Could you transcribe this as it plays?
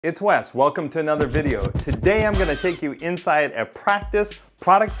It's Wes, welcome to another video. Today I'm gonna take you inside a practice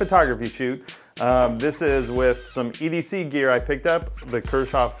product photography shoot. This is with some EDC gear I picked up, the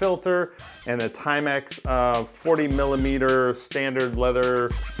Kershaw filter and the Timex 40mm standard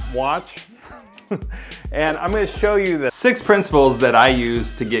leather watch. And I'm gonna show you the 6 principles that I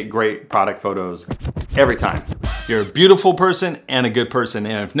use to get great product photos every time. You're a beautiful person and a good person,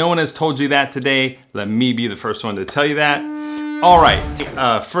 and if no one has told you that today, let me be the first one to tell you that. All right,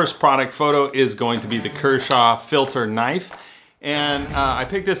 first product photo is going to be the Kershaw filter knife. And I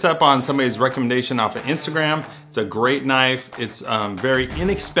picked this up on somebody's recommendation off of Instagram. It's a great knife. It's very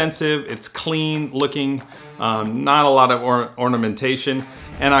inexpensive. It's clean looking, not a lot of ornamentation.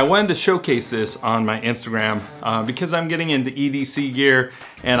 And I wanted to showcase this on my Instagram because I'm getting into EDC gear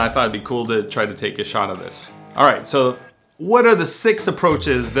and I thought it'd be cool to try to take a shot of this. All right, so what are the 6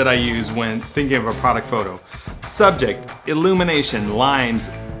 approaches that I use when thinking of a product photo? Subject, illumination, lines,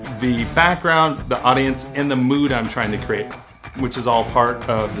 the background, the audience, and the mood I'm trying to create, which is all part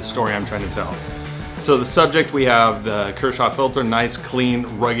of the story I'm trying to tell. So the subject, we have the Kershaw filter, nice, clean,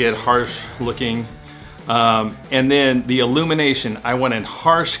 rugged, harsh looking. And then the illumination, I wanted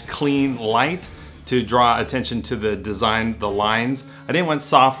harsh, clean light to draw attention to the design, the lines. I didn't want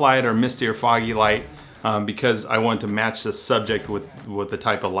soft light or misty or foggy light because I wanted to match the subject with the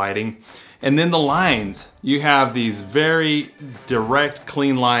type of lighting. And then the lines, you have these very direct,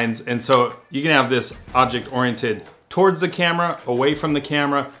 clean lines. And so you can have this object oriented towards the camera, away from the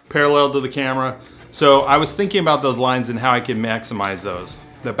camera, parallel to the camera. So I was thinking about those lines and how I could maximize those.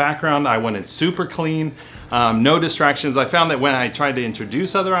 The background, I wanted super clean, no distractions. I found that when I tried to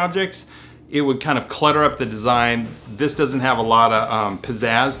introduce other objects, it would kind of clutter up the design. This doesn't have a lot of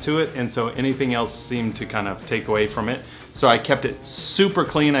pizzazz to it, and so anything else seemed to kind of take away from it. So I kept it super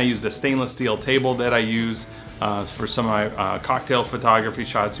clean. I used a stainless steel table that I use for some of my cocktail photography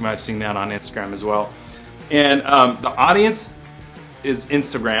shots. You might have seen that on Instagram as well. And the audience is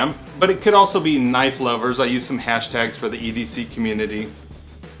Instagram, but it could also be knife lovers. I use some hashtags for the EDC community.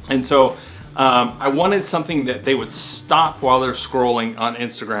 And so I wanted something that they would stop while they're scrolling on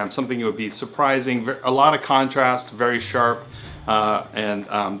Instagram, something that would be surprising, a lot of contrast, very sharp,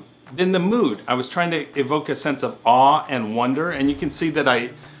 and then the mood. I was trying to evoke a sense of awe and wonder, and you can see that I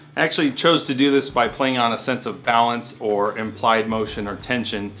actually chose to do this by playing on a sense of balance or implied motion or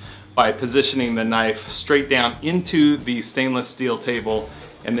tension by positioning the knife straight down into the stainless steel table.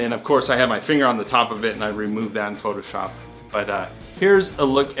 And then of course I had my finger on the top of it and I removed that in Photoshop. But here's a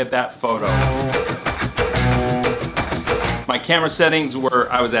look at that photo. My camera settings were,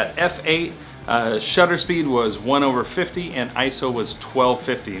 I was at f8, shutter speed was 1/50 and ISO was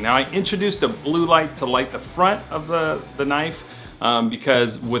 1250. Now I introduced a blue light to light the front of the knife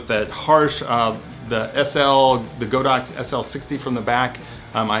because with that harsh, the Godox SL60 from the back,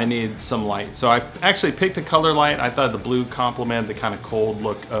 I needed some light. So I actually picked a color light. I thought the blue complemented the kind of cold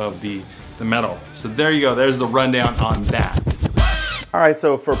look of the metal. So there you go, there's the rundown on that. All right,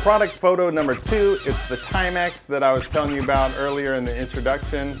 so for product photo number 2, it's the Timex that I was telling you about earlier in the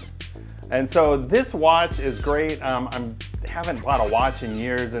introduction. And so this watch is great. I haven't bought a watch in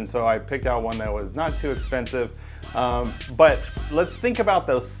years, and so I picked out one that was not too expensive. But let's think about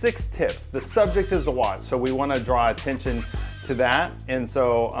those 6 tips. The subject is the watch, so we want to draw attention to that. And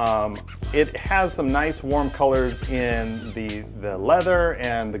so it has some nice warm colors in the leather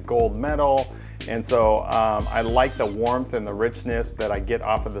and the gold metal. And so I like the warmth and the richness that I get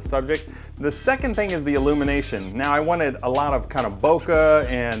off of the subject. The second thing is the illumination. Now I wanted a lot of kind of bokeh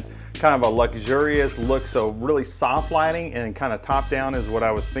and kind of a luxurious look, so really soft lighting and kind of top down is what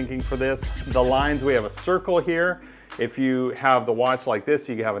I was thinking for this. The lines, we have a circle here. If you have the watch like this,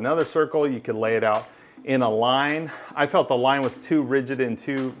 you can have another circle. You could lay it out in a line. I felt the line was too rigid and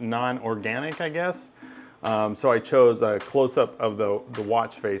too non-organic, I guess. So I chose a close-up of the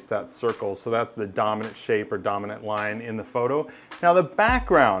watch face, that circle. So that's the dominant shape or dominant line in the photo. Now the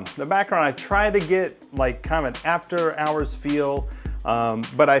background I tried to get like kind of an after hours feel,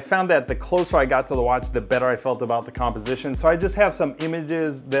 but I found that the closer I got to the watch, the better I felt about the composition. So I just have some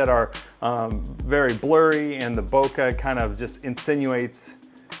images that are very blurry, and the bokeh kind of just insinuates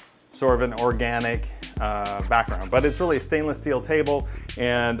sort of an organic background, but it's really a stainless steel table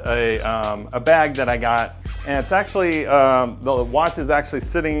and a bag that I got, and it's actually the watch is actually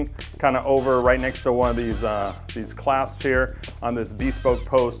sitting kind of over right next to one of these clasps here on this bespoke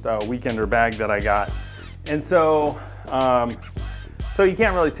post weekender bag that I got. And so so you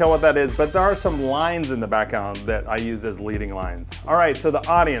can't really tell what that is, but there are some lines in the background that I use as leading lines. All right, so the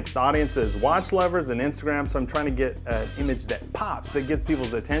audience is watch lovers and Instagram, so I'm trying to get an image that pops, that gets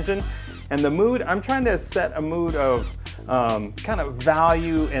people's attention. And the mood, I'm trying to set a mood of kind of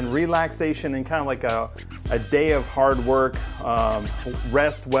value and relaxation and kind of like a day of hard work,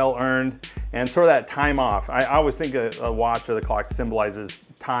 rest well earned, and sort of that time off. I always think a watch or the clock symbolizes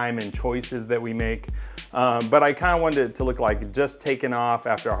time and choices that we make. But I kind of wanted it to look like just taking off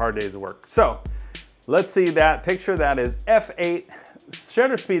after a hard day's work. So let's see that picture. That is f8.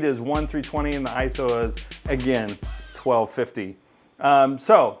 Shutter speed is 1/320 and the ISO is, again, 1250.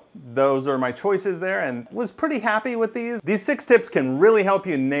 So those are my choices there, and was pretty happy with these. These 6 tips can really help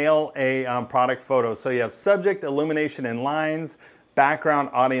you nail a product photo. So you have subject, illumination, and lines, background,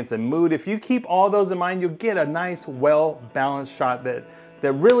 audience, and mood. If you keep all those in mind, you'll get a nice, well-balanced shot that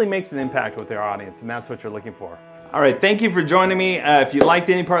really makes an impact with your audience, and that's what you're looking for. All right, thank you for joining me. If you liked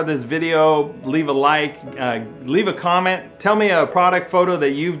any part of this video, leave a like, leave a comment. Tell me a product photo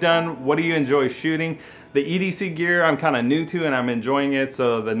that you've done. What do you enjoy shooting? The EDC gear I'm kind of new to and I'm enjoying it.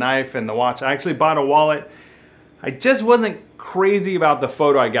 So the knife and the watch. I actually bought a wallet. I just wasn't crazy about the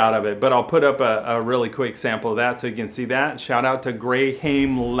photo I got of it, but I'll put up a really quick sample of that so you can see that. Shout out to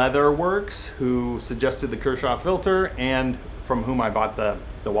Graham Leatherworks, who suggested the Kershaw filter and from whom I bought the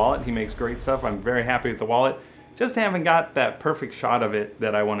wallet. He makes great stuff. I'm very happy with the wallet. Just haven't got that perfect shot of it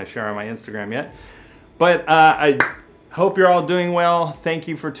that I want to share on my Instagram yet. But I hope you're all doing well. Thank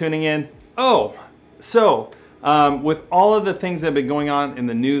you for tuning in. Oh, so with all of the things that have been going on in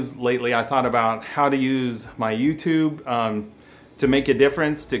the news lately, I thought about how to use my YouTube to make a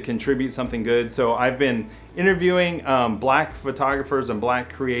difference, to contribute something good. So I've been interviewing Black photographers and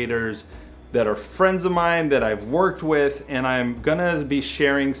Black creators that are friends of mine that I've worked with, and I'm gonna be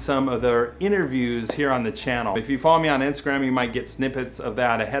sharing some of their interviews here on the channel. If you follow me on Instagram, you might get snippets of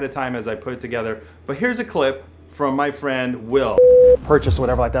that ahead of time as I put it together. But here's a clip from my friend Will. Purchase or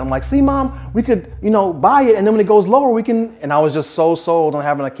whatever like that. I'm like, see mom, we could, you know, buy it and then when it goes lower, we can, and I was just so sold on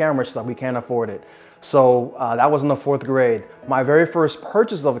having a camera. She's like, we can't afford it. So that was in the 4th grade. My very first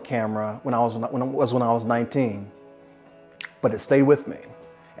purchase of a camera when I was 19, but it stayed with me.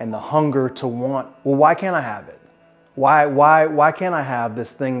 And the hunger to want, well, why can't I have it? Why can't I have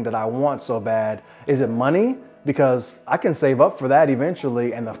this thing that I want so bad? Is it money? Because I can save up for that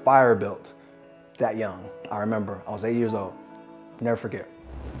eventually, and the fire built that young. I remember, I was 8 years old. Never forget.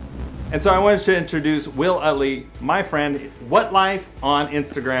 And so I wanted to introduce Will Utley, my friend, What Life on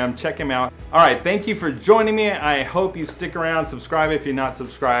Instagram. Check him out. All right, thank you for joining me. I hope you stick around, subscribe if you're not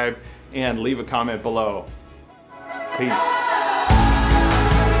subscribed, and leave a comment below. Peace.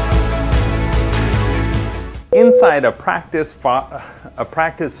 Inside a practice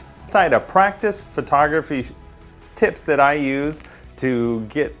photography tips that I use to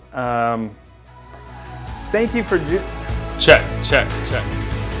get, thank you for, check.